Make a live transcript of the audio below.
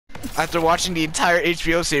After watching the entire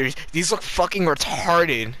HBO series, these look fucking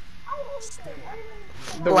retarded.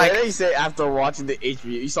 The way they say after watching the HBO,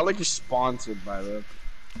 you sound like you're sponsored by them.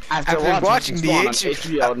 After watching the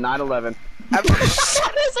HBO 9/11.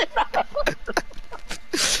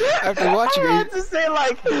 After watching I had to say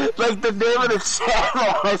like the name of the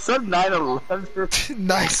channel. I said 9/11.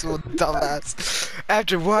 Nice one, dumbass.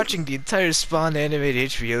 After watching the entire Spawn animated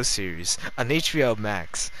HBO series on HBO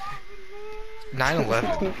Max,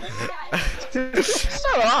 9/11.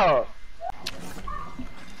 Shut up.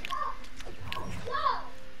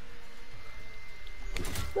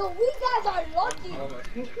 Yo, we guys are lucky.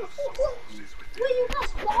 Wait, you got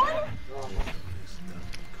spawned?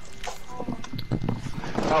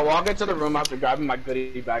 I walk into the room after grabbing my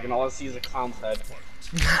goodie bag and all I see is a clown's head.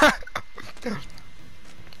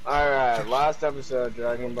 Alright, last episode,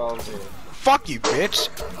 Dragon Ball Z. Fuck you, bitch.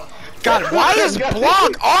 God, why is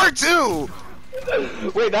block R2?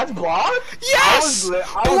 Wait, that's block? Yes!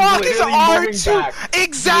 Block is R2!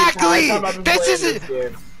 Exactly! This isn't...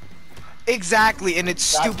 Exactly, and it's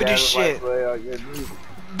stupid as shit.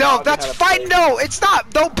 No, that's fine. No, it's not.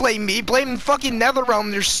 Don't blame me. Blame fucking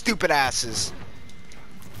NetherRealm, their stupid asses.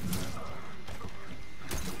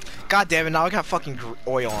 God damn it, now I got fucking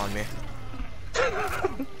oil on me.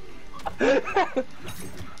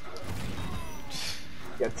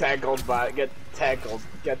 Get tackled by a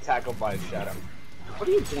shadow. What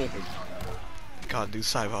are you doing? God, dude,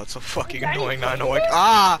 Cyber, it's so fucking annoying, not annoying.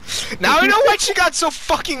 Ah! Now I know why she got so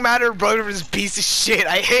fucking mad at her brother for this piece of shit.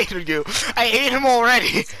 I hate you. I hate him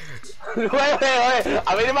already. Wait.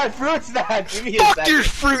 I'm eating my fruit snacks. Give me a Fuck second. your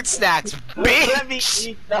fruit snacks, bitch! Let me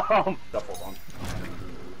eat them.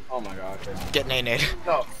 Oh my god. Get nade.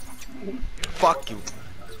 No. Fuck you.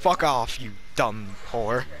 Fuck off, you dumb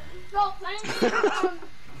whore.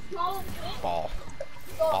 Ball.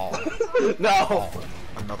 Ball. No. Ball.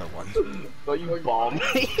 Another one. Don't you ball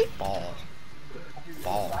me. Ball.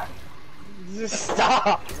 Ball. Just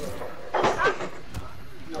stop. I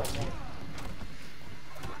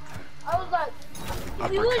was like,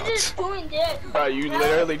 we were just doing this. Bro, you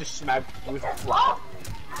literally just smacked with a flop.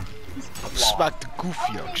 Smack the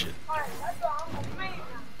goofy on shit.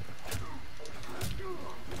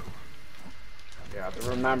 You have to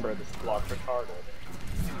remember this block's retarded.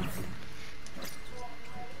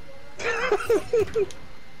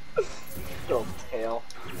 Little tail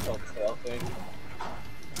thing.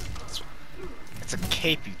 It's a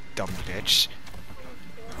cape, you dumb bitch.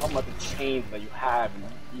 How about the chains that you have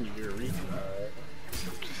in your urethra?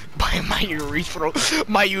 By my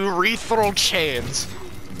urethral chains.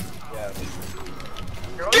 Yeah.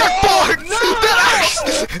 Get bored!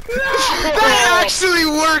 That actually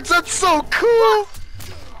works! That's so cool!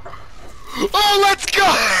 Oh, let's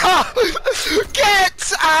go!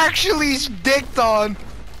 Get actually dicked on!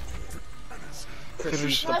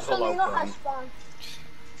 Finish the pull-up one.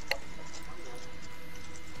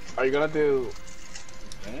 Are you gonna do...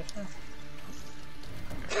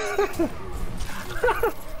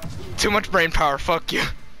 Too much brain power, fuck you.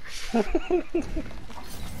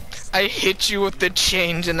 I hit you with the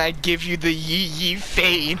change and I give you the yee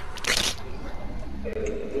fade.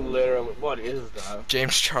 Literally, what is that?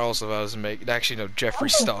 James Charles, if I was making, actually no,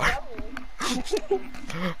 Jeffree Star.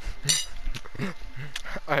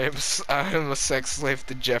 I am a sex slave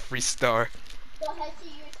to Jeffree Star.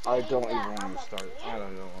 I don't even want to start. I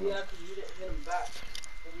don't know.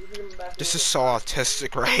 This is so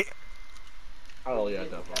autistic, right? Oh yeah,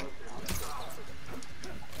 definitely.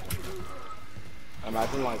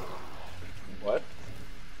 Imagine like, what?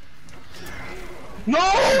 No,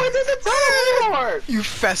 it doesn't teleport! You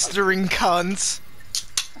festering cunts.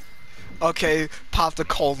 Okay, pop the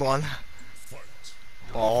cold one.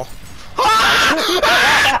 Oh.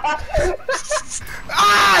 Ah!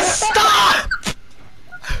 Stop!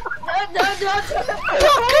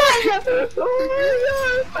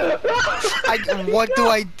 What do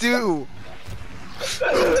I do?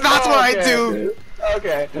 That's what I do!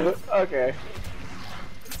 Okay.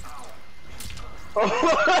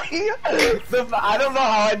 I don't know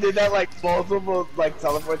how I did that like multiple like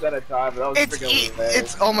teleports at a time. That was freaking hilarious.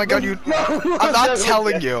 It's oh my god, you. I'm not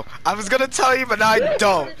telling you. I was gonna tell you, but now I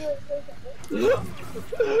don't.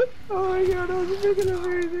 Oh my god, that was freaking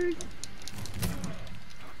amazing.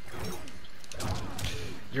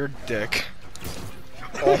 You're a dick.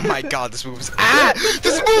 Oh my god, this move is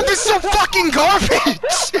this move is so fucking garbage!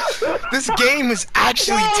 This game is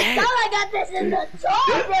actually dead. I got this in the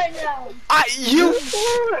top right now.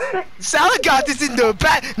 Salad got this in the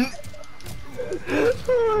back.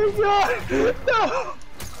 Oh my god, no.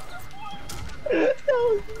 That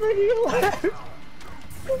was freaking hilarious.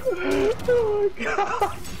 Oh my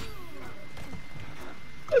god.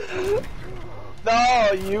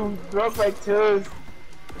 No, you broke my tooth.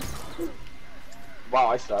 Wow,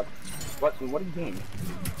 I suck. What are you doing?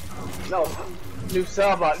 No, new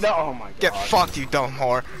cell bot. No, oh my god. Get fucked, you dumb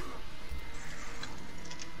whore.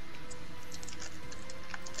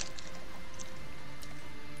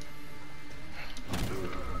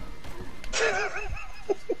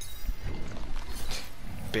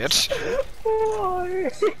 Bitch.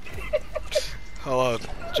 Hello,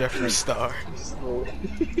 Jeffree Star.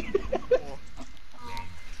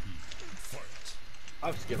 I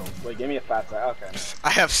have Skittles. Wait, give me a fat side. Okay. I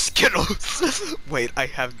have Skittles. Wait, I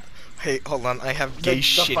have. Hey, hold on. I have gay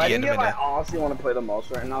shitty the fighting internet. game I honestly want to play the most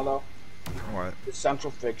right now, though. What? It's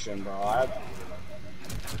Central Fiction, bro.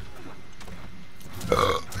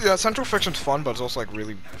 Yeah, Central Fiction's fun, but it's also like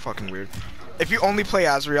really fucking weird. If you only play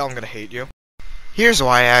Azrael, I'm gonna hate you. Here's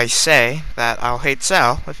why I say that I'll hate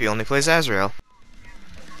Sal if he only plays Azrael.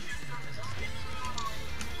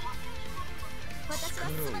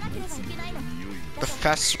 The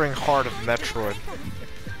festering heart of Metroid.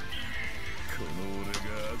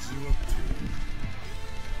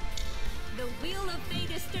 The wheel of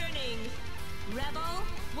fate is turning. Rebel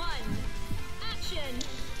 1. Action.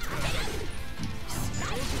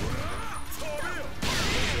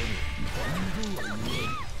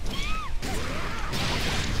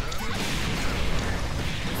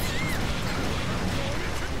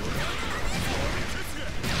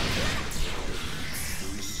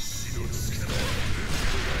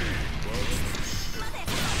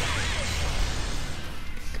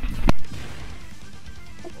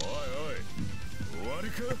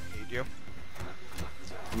 Hate you.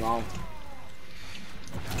 No.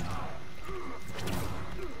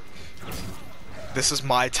 This is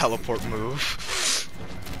my teleport move.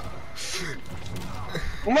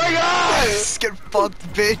 Oh my god! Get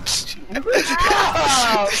fucked, bitch. No!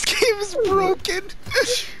 This game is broken.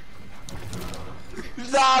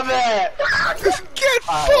 Stop it! Get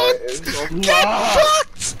fucked! Get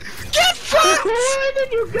fucked! Get fucked! Where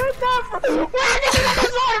did you get that from? Where did you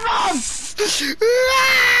get that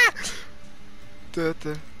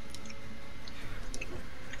from?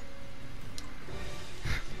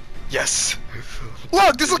 Yes.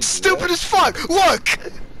 Look, this looks stupid as fuck. Look.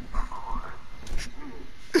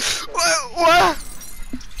 What?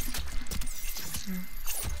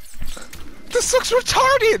 This looks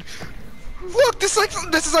retarded. Look, this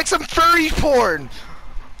is like some furry porn.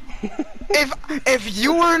 If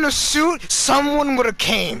you were in a suit, someone would have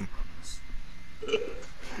came.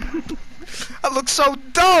 That looks so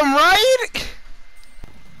dumb, right?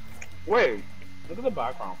 Wait, look at the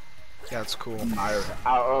background. Yeah, it's cool.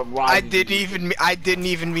 I didn't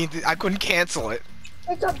even mean to, I couldn't cancel it.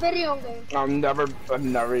 It's a video game. I've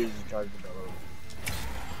never even tried to go.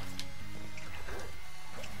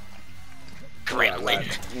 Gremlin.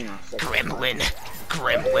 Yeah, Gremlin.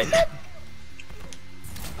 Gremlin.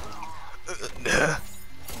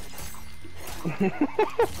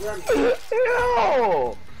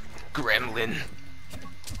 Ew! Gremlin.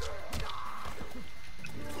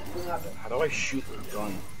 How do I shoot the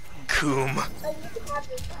gun? Coom.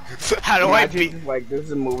 How do I beat? Like this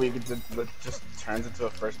is a movie that just turns into a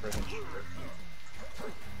first-person shooter.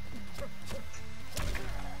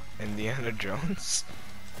 Indiana Jones?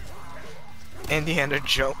 Indiana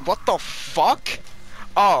Jones? What the fuck?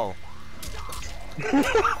 Oh.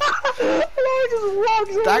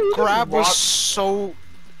 That grab was so...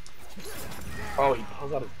 Oh, he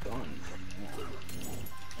pulls out his gun.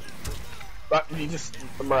 But he just...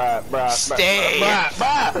 Bruh. Stay!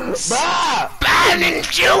 Bruh! Burning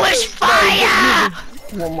Jewish fire!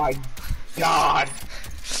 Oh my god.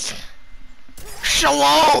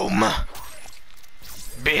 Shalom!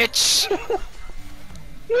 Bitch!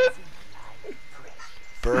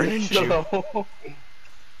 Burning Jew.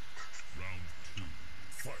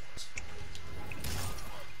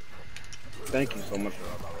 Thank you so much for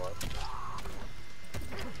that, by the way.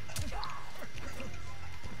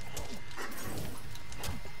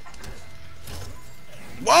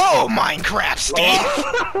 Whoa, Minecraft, Steve!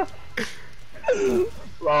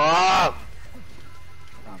 Blow up!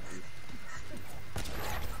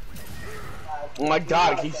 Oh my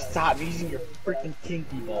god, can you stop using your freaking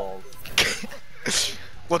kinky balls?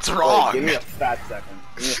 What's wrong? Give me a fat second.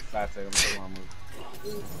 Give me a fat second.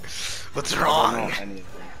 What's wrong? I don't know anything.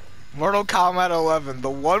 Mortal Kombat 11,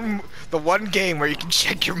 the one game where you can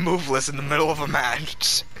check your move list in the middle of a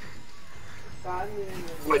match.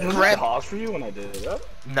 Wait, did I pause for you when I did it?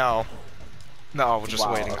 No. No, I was just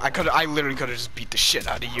waiting. I literally could have just beat the shit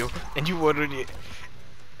out of you, and you wouldn't.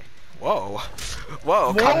 Whoa.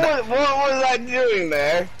 Whoa, what was I doing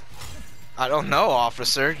there? I don't know,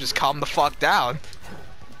 officer. Just calm the fuck down.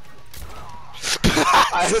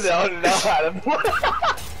 I don't know how to play.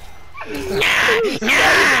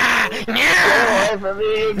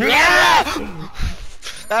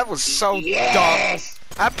 That was so dumb.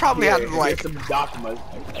 I probably had to like. Here's some documents.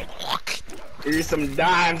 Here's some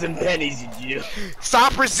dimes and pennies, you.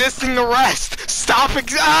 Stop resisting arrest. Stop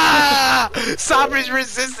resisting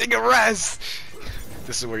arrest.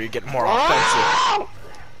 This is where you get more offensive.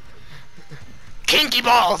 Kinky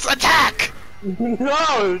balls, attack!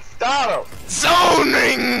 No, stop!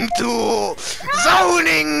 Zoning duel!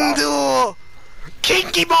 Zoning duel!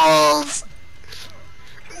 Kinky balls!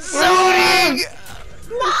 Zoning!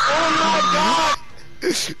 Oh my god!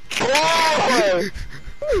 Oh.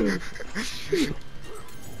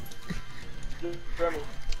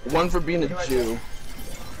 One for being a Jew.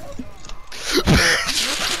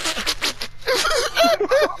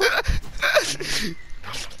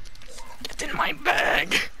 Get in my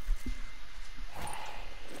bag.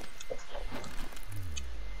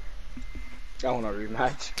 I want a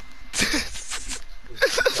rematch.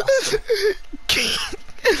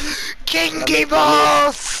 Kinky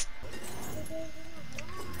balls!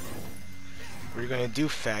 What are you gonna do,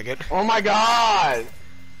 faggot? Oh my god!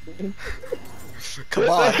 Come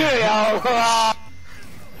on.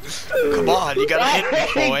 Come on, you gotta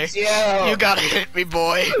hit me, boy. You gotta hit me,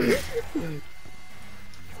 boy.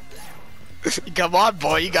 Come on,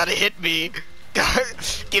 boy, you gotta hit me.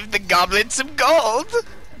 Give the goblin some gold.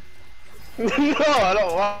 No, I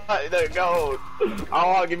don't want the gold. I don't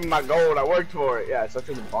want to give you my gold. I worked for it. Yeah, such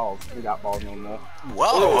as the balls. We got balls no more.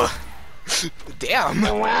 Whoa. Damn.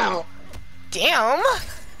 Oh, wow. Damn.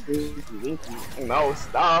 No,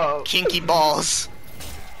 stop. Kinky balls.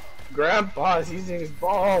 Grandpa's using his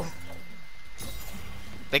balls.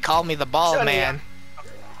 They call me the ball Shut man.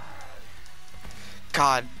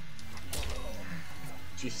 God.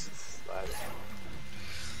 Jesus.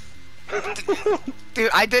 Dude,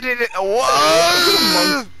 I did it.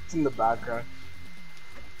 Whoa! In the background.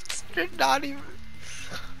 You're not even.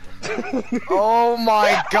 Oh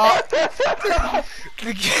my god.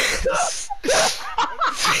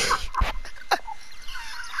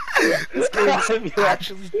 This game's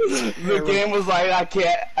actually. The game was like,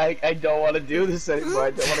 I don't want to do this anymore.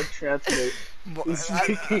 I don't want to translate.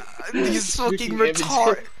 These fucking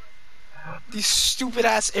retarded. These stupid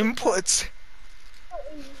ass inputs.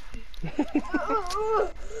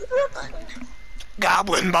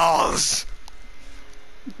 Goblin balls.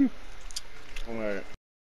 Alright.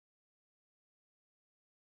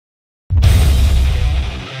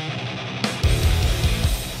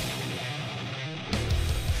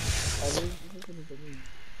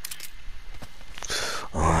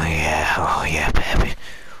 Oh yeah, baby.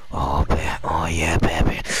 Oh yeah,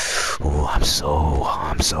 baby. Oh, I'm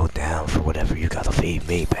so down for whatever you gotta feed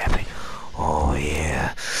me, baby. Oh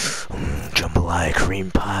yeah, jambalaya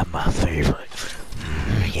cream pie, my favorite.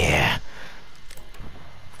 Yeah.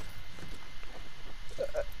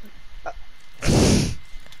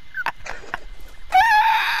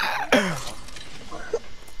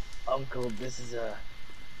 Uncle, this is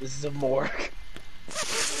a morgue.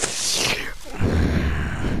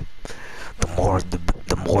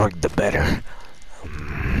 The morgue, the better.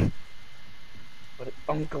 But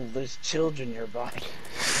Uncle, there's children nearby.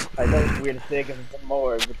 I know it's weird to think of it's a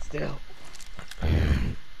morgue, but still.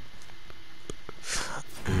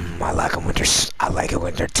 I like a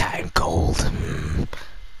winter time cold.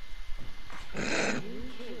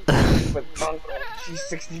 But Uncle, she's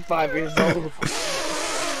 65 years old.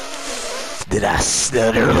 Did I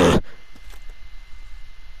stutter?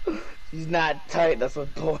 She's not tight, that's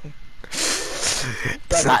what point.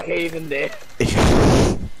 It's not cave in there.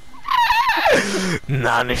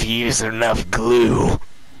 Not if you use enough glue.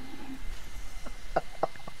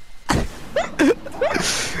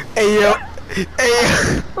 Hey yo,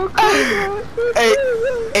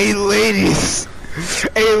 hey ladies,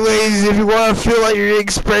 if you want to feel like you're getting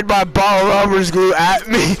sprayed by ball rubbers glue at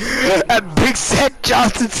me, at Big Set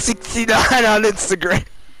Johnson 69 on Instagram.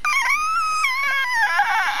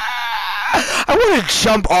 I want to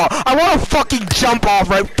jump off. I want to fucking jump off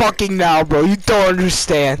right fucking now, bro. You don't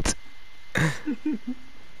understand.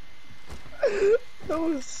 That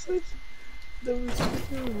was such a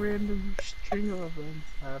random string of events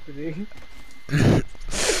happening.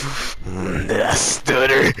 Did I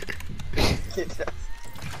stutter?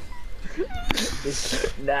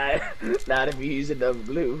 Not if you use enough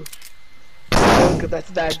glue. Cause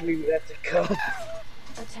that's not glue, that's a cum.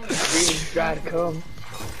 Really dry to cum.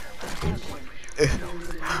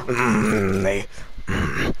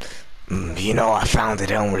 You know, I found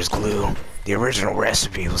at Elmer's Glue. The original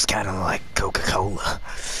recipe was kind of like Coca-Cola.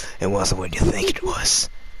 It wasn't what you think it was.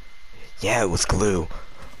 Yeah, it was glue,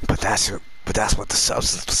 but that's what the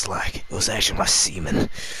substance was like. It was actually my semen,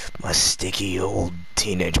 my sticky old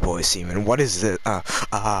teenage boy semen. What is it?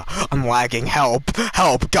 I'm lagging. Help!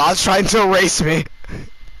 Help! God's trying to erase me.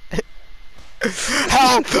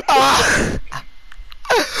 Help! Ah!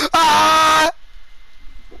 Ah!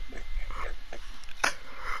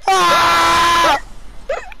 Ah!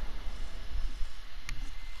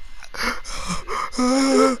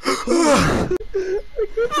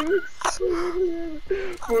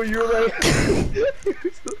 Bro, you're like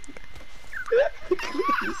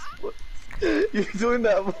you're doing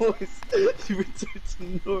that voice. You return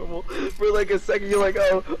to normal for like a second. You're like,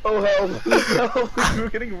 oh help, help! Like you were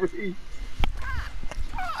getting raped.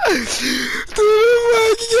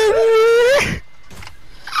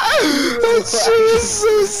 That shit is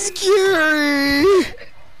so scary.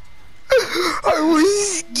 I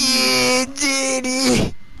was scared, Daddy.